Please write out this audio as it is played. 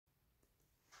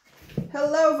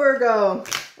Hello Virgo,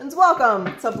 and welcome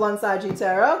to Bluntsaggie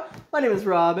Tarot. My name is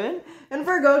Robyn, and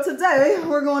Virgo, today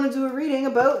we're going to do a reading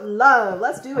about love.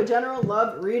 Let's do a general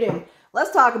love reading.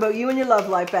 Let's talk about you and your love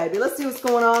life, baby. Let's see what's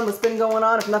going on, what's been going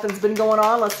on. If nothing's been going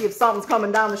on, let's see if something's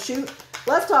coming down the chute.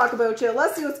 Let's talk about you.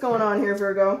 Let's see what's going on here,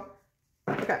 Virgo.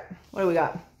 Okay, what do we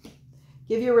got?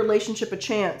 Give your relationship a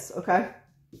chance, okay?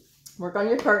 Work on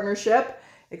your partnership.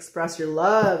 Express your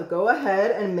love. Go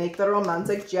ahead and make that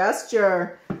romantic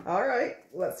gesture. All right,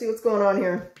 let's see what's going on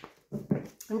here.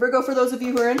 And Virgo, for those of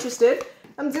you who are interested,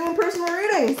 I'm doing personal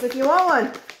readings if you want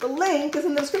one. The link is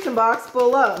in the description box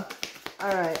below.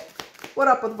 All right, what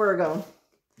up with Virgo?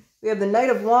 We have the Knight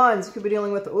of Wands. You could be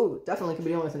dealing with, oh, definitely could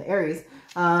be dealing with an Aries,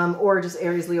 or just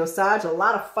Aries, Leo, Sag. A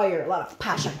lot of fire, a lot of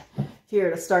passion here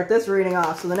to start this reading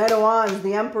off. So the Knight of Wands,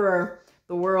 the Emperor,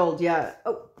 the World, yeah.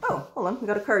 Oh, hold on, we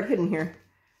got a card hidden here.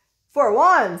 Four of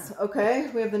Wands, okay.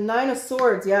 We have the Nine of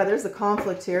Swords. Yeah, there's the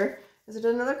conflict here. Is it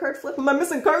another card flip? Am I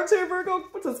missing cards here, Virgo?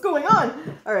 What's going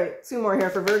on? All right, two more here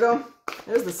for Virgo.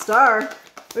 There's the Star.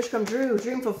 Wish come true,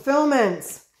 dream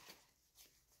fulfillment.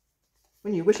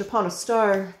 When you wish upon a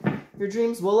star, your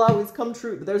dreams will always come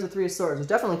true. But there's the Three of Swords. There's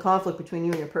definitely conflict between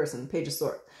you and your person, Page of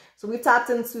Swords. So we've tapped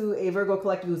into a Virgo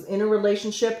collective who's in a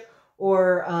relationship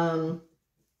or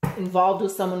involved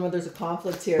with someone where there's a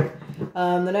conflict here.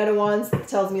 The Knight of Wands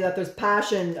tells me that there's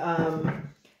passion,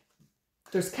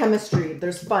 there's chemistry,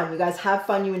 there's fun. You guys have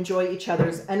fun, you enjoy each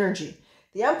other's energy.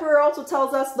 The Emperor also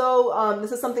tells us, though,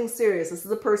 this is something serious. This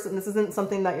is a person, this isn't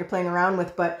something that you're playing around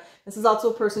with, but this is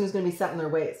also a person who's going to be set in their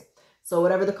ways. So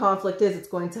whatever the conflict is, it's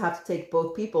going to have to take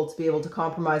both people to be able to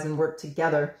compromise and work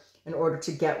together in order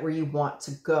to get where you want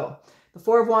to go. The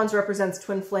Four of Wands represents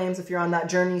twin flames if you're on that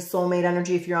journey, soulmate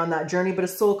energy if you're on that journey, but a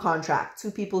soul contract.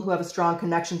 Two people who have a strong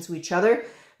connection to each other.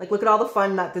 Like, look at all the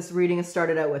fun that this reading has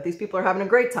started out with. These people are having a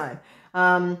great time.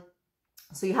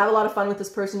 So you have a lot of fun with this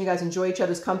person. You guys enjoy each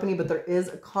other's company, but there is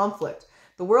a conflict.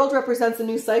 The World represents a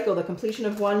new cycle, the completion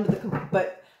of one,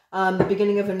 but the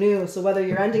beginning of a new. So whether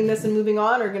you're ending this and moving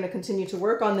on or going to continue to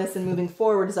work on this and moving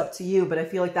forward is up to you. But I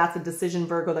feel like that's a decision,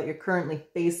 Virgo, that you're currently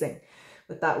facing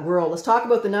with that World. Let's talk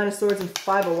about the Nine of Swords and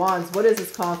Five of Wands. What is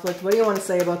this conflict? What do you want to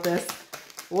say about this?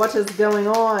 What is going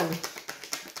on?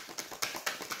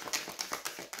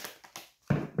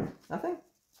 Nothing?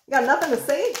 You got nothing to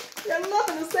say? You got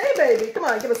nothing to say, baby. Come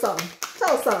on, give us something.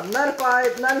 Tell us something.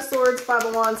 Nine of Swords, Five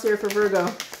of Wands here for Virgo.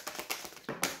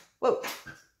 Whoa.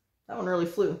 That one really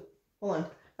flew. Hold on.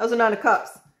 That was a Nine of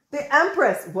Cups. The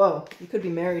Empress. Whoa. You could be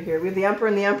married here. We have the Emperor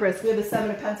and the Empress. We have the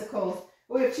Seven of Pentacles.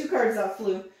 Oh, we have two cards that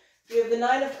flew. We have the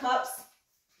Nine of Cups.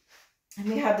 And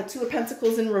we have the Two of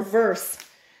Pentacles in reverse.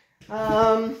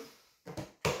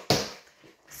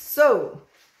 So,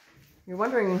 you're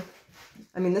wondering,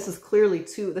 I mean, this is clearly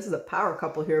this is a power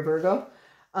couple here, Virgo.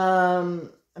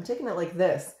 I'm taking it like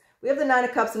this. We have the Nine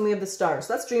of Cups and we have the Star.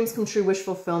 So that's dreams come true, wish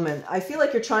fulfillment. I feel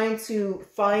like you're trying to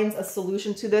find a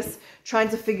solution to this, trying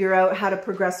to figure out how to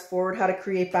progress forward, how to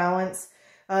create balance.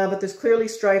 But there's clearly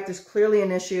strife. There's clearly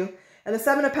an issue. And the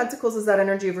Seven of Pentacles is that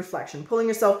energy of reflection, pulling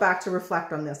yourself back to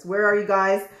reflect on this. Where are you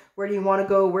guys? Where do you want to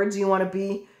go? Where do you want to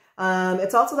be?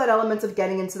 It's also that element of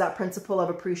getting into that principle of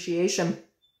appreciation.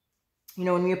 You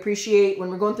know, when we appreciate,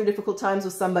 when we're going through difficult times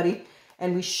with somebody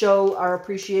and we show our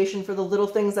appreciation for the little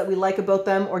things that we like about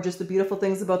them or just the beautiful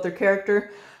things about their character,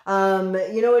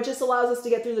 you know, it just allows us to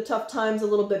get through the tough times a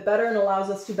little bit better and allows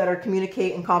us to better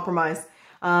communicate and compromise.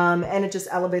 And it just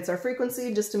elevates our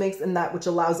frequency just to make, and that which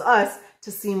allows us to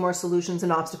see more solutions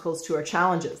and obstacles to our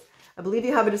challenges. I believe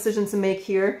you have a decision to make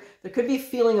here. There could be a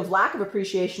feeling of lack of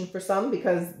appreciation for some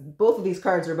because both of these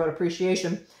cards are about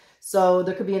appreciation. So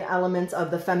there could be an element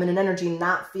of the feminine energy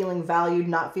not feeling valued,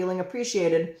 not feeling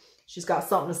appreciated. She's got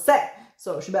something to say,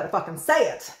 so she better fucking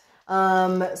say it.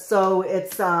 So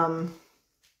it's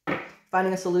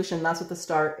finding a solution. That's what the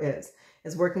Star is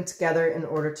working together in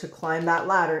order to climb that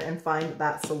ladder and find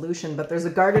that solution. But there's a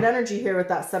guarded energy here with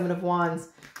that Seven of Wands.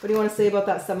 What do you want to say about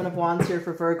that Seven of Wands here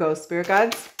for Virgo? Spirit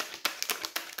guides?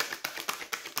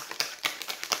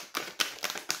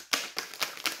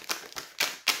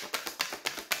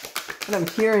 What I'm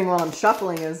hearing while I'm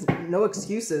shuffling is no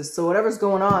excuses. So whatever's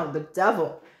going on, the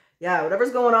Devil. Yeah, whatever's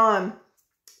going on,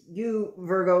 you,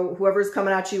 Virgo, whoever's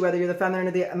coming at you, whether you're the feminine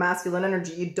or the masculine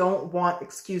energy, you don't want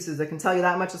excuses. I can tell you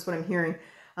that much. That's what I'm hearing.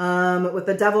 With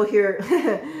the Devil here,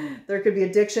 there could be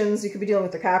addictions. You could be dealing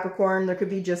with the Capricorn. There could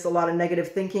be just a lot of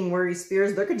negative thinking, worries,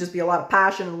 fears. There could just be a lot of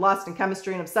passion and lust and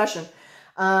chemistry and obsession.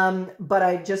 But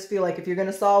I just feel like if you're going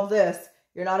to solve this,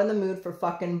 You're not in the mood for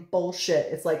fucking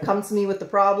bullshit. It's like, come to me with the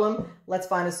problem, let's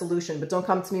find a solution. But don't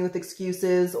come to me with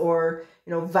excuses or,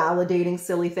 you know, validating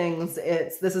silly things.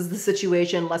 This is the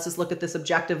situation, let's just look at this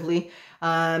objectively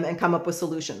and come up with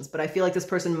solutions. But I feel like this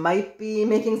person might be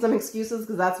making some excuses,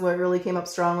 because that's what really came up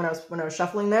strong when I was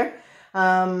shuffling there.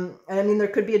 And I mean, there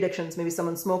could be addictions. Maybe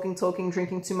someone's smoking, toking,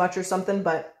 drinking too much or something.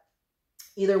 But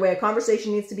either way, a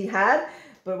conversation needs to be had.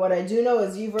 But what I do know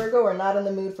is you, Virgo, are not in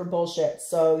the mood for bullshit.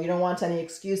 So you don't want any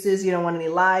excuses. You don't want any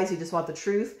lies. You just want the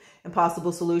truth and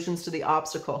possible solutions to the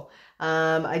obstacle.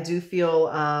 I do feel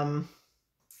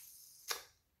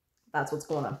that's what's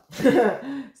going on.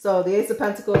 So the Ace of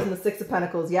Pentacles and the Six of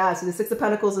Pentacles. Yeah, so the Six of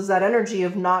Pentacles is that energy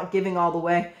of not giving all the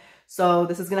way. So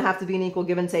this is going to have to be an equal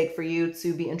give and take for you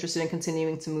to be interested in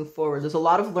continuing to move forward. There's a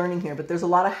lot of learning here, but there's a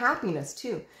lot of happiness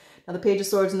too. Now, the Page of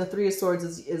Swords and the Three of Swords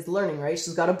is learning, right?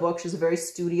 She's got a book. She's a very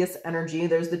studious energy.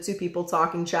 There's the two people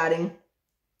talking, chatting,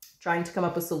 trying to come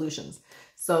up with solutions.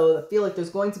 So I feel like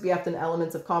there's going to be often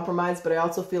elements of compromise, but I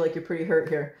also feel like you're pretty hurt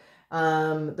here.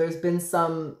 There's been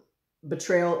some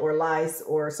betrayal or lies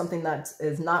or something that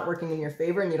is not working in your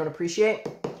favor and you don't appreciate.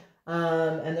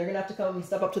 And they're going to have to come and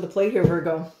step up to the plate here,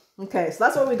 Virgo. Okay, so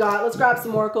that's what we got. Let's grab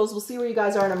some oracles. We'll see where you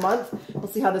guys are in a month. We'll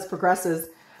see how this progresses.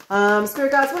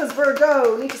 Spirit guides, what does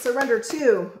Virgo need to surrender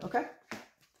to? Okay.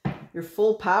 Your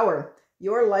full power.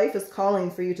 Your life is calling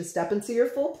for you to step into your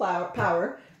full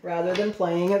power rather than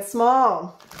playing it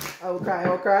small. Okay,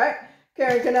 okay.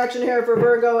 Caring connection here for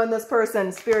Virgo and this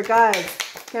person. Spirit guides.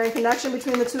 Caring connection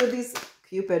between the two of these.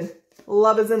 Cupid.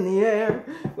 Love is in the air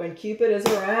when Cupid is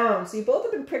around. So you both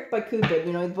have been pricked by Cupid.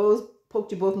 You know, he both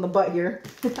poked you both in the butt here.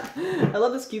 I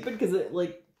love this Cupid because it,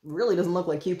 like, really doesn't look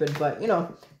like Cupid, but you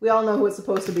know, we all know who it's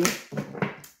supposed to be.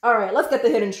 All right, let's get the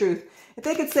hidden truth. If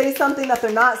they could say something that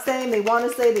they're not saying, they want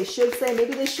to say, they should say,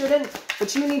 maybe they shouldn't,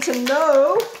 but you need to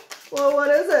know, well, what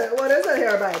is it? What is it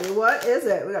here, baby? What is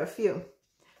it? We got a few.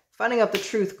 Finding out the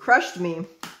truth crushed me.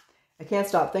 I can't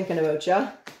stop thinking about you.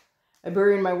 I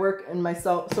bury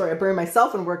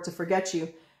myself in work to forget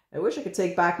you. I wish I could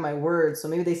take back my words. So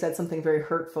maybe they said something very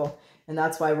hurtful. And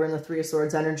that's why we're in the Three of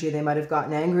Swords energy. They might have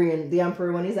gotten angry. And the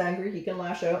Emperor, when he's angry, he can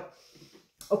lash out.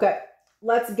 Okay,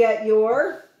 let's get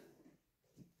your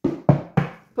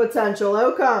potential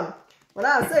outcome. When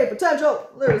I say potential,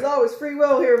 there's always free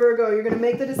will here, Virgo. You're going to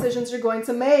make the decisions you're going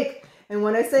to make. And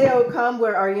when I say outcome,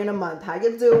 where are you in a month? How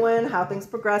you doing? How things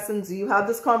progressing? Do you have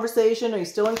this conversation? Are you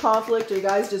still in conflict? Are you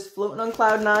guys just floating on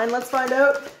cloud nine? Let's find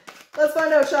out. Let's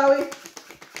find out, shall we?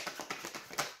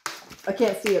 I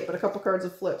can't see it, but a couple cards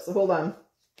have flipped, so hold on.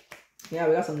 Yeah,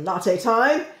 we got some latte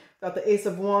time. Got the Ace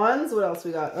of Wands. What else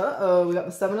we got? Uh-oh, we got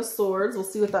the Seven of Swords. We'll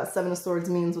see what that Seven of Swords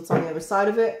means, what's on the other side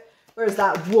of it. Where's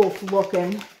that wolf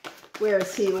looking? Where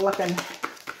is he looking?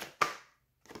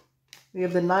 We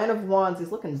have the Nine of Wands.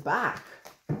 He's looking back.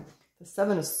 The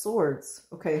Seven of Swords.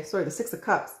 Okay, sorry, the Six of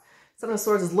Cups. Seven of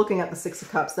Swords is looking at the Six of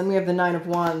Cups. Then we have the Nine of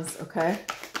Wands. Okay,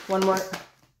 one more.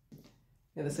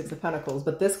 We have the Six of Pentacles,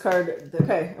 but this card,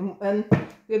 okay, and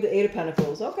we have the Eight of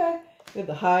Pentacles. Okay, we have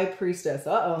the High Priestess.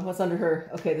 Uh-oh, what's under her?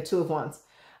 Okay, the Two of Wands.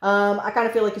 I kind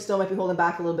of feel like you still might be holding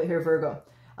back a little bit here, Virgo.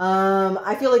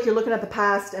 I feel like you're looking at the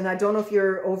past, and I don't know if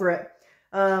you're over it.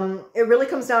 It really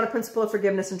comes down to principle of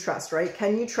forgiveness and trust, right?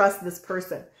 Can you trust this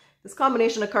person? This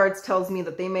combination of cards tells me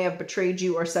that they may have betrayed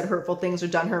you or said hurtful things or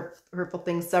done hurtful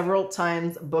things several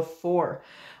times before.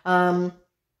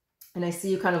 And I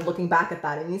see you kind of looking back at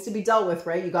that. It needs to be dealt with,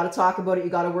 right? You got to talk about it. You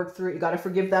got to work through it. You got to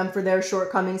forgive them for their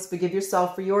shortcomings. Forgive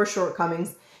yourself for your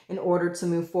shortcomings in order to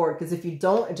move forward. Because if you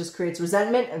don't, it just creates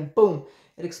resentment and boom,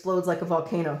 it explodes like a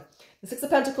volcano. The Six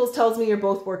of Pentacles tells me you're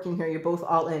both working here. You're both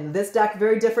all in. This deck,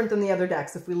 very different than the other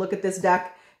decks. If we look at this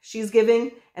deck, she's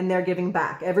giving and they're giving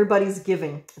back. Everybody's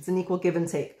giving. It's an equal give and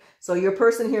take. So your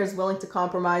person here is willing to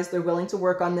compromise. They're willing to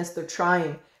work on this. They're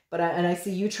trying. And I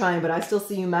see you trying, but I still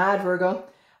see you mad, Virgo.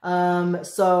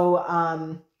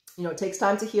 You know, it takes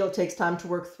time to heal. It takes time to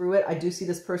work through it. I do see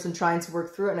this person trying to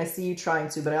work through it, and I see you trying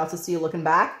to, but I also see you looking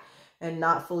back and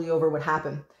not fully over what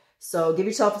happened. So give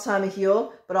yourself a time to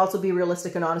heal, but also be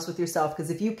realistic and honest with yourself. Because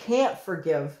if you can't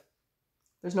forgive,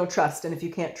 there's no trust. And if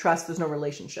you can't trust, there's no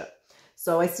relationship.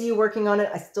 So I see you working on it.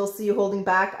 I still see you holding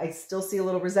back. I still see a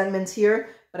little resentment here,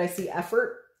 but I see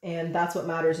effort. And that's what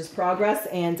matters, is progress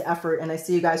and effort. And I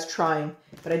see you guys trying,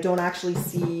 but I don't actually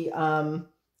see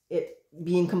it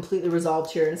being completely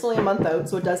resolved here. And it's only a month out,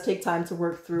 so it does take time to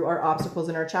work through our obstacles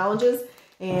and our challenges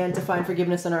and to find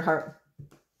forgiveness in our heart.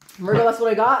 Virgo, that's what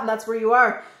I got, and that's where you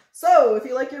are. So if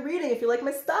you like your reading, if you like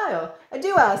my style, I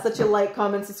do ask that you like,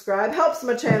 comment, subscribe. Helps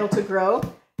my channel to grow.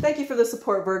 Thank you for the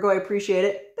support, Virgo. I appreciate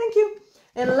it. Thank you.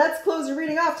 And let's close your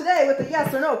reading off today with a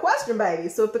yes or no question, baby.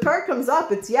 So if the card comes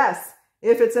up, it's yes.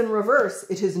 If it's in reverse,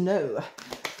 it is no.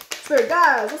 Spirit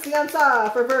guys, what's the answer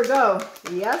for Virgo?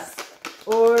 Yes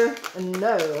or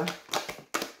no?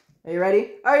 Are you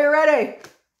ready? Are you ready?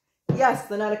 Yes,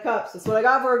 the Knight of Cups. That's what I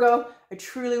got, Virgo. I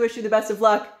truly wish you the best of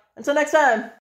luck. Until next time.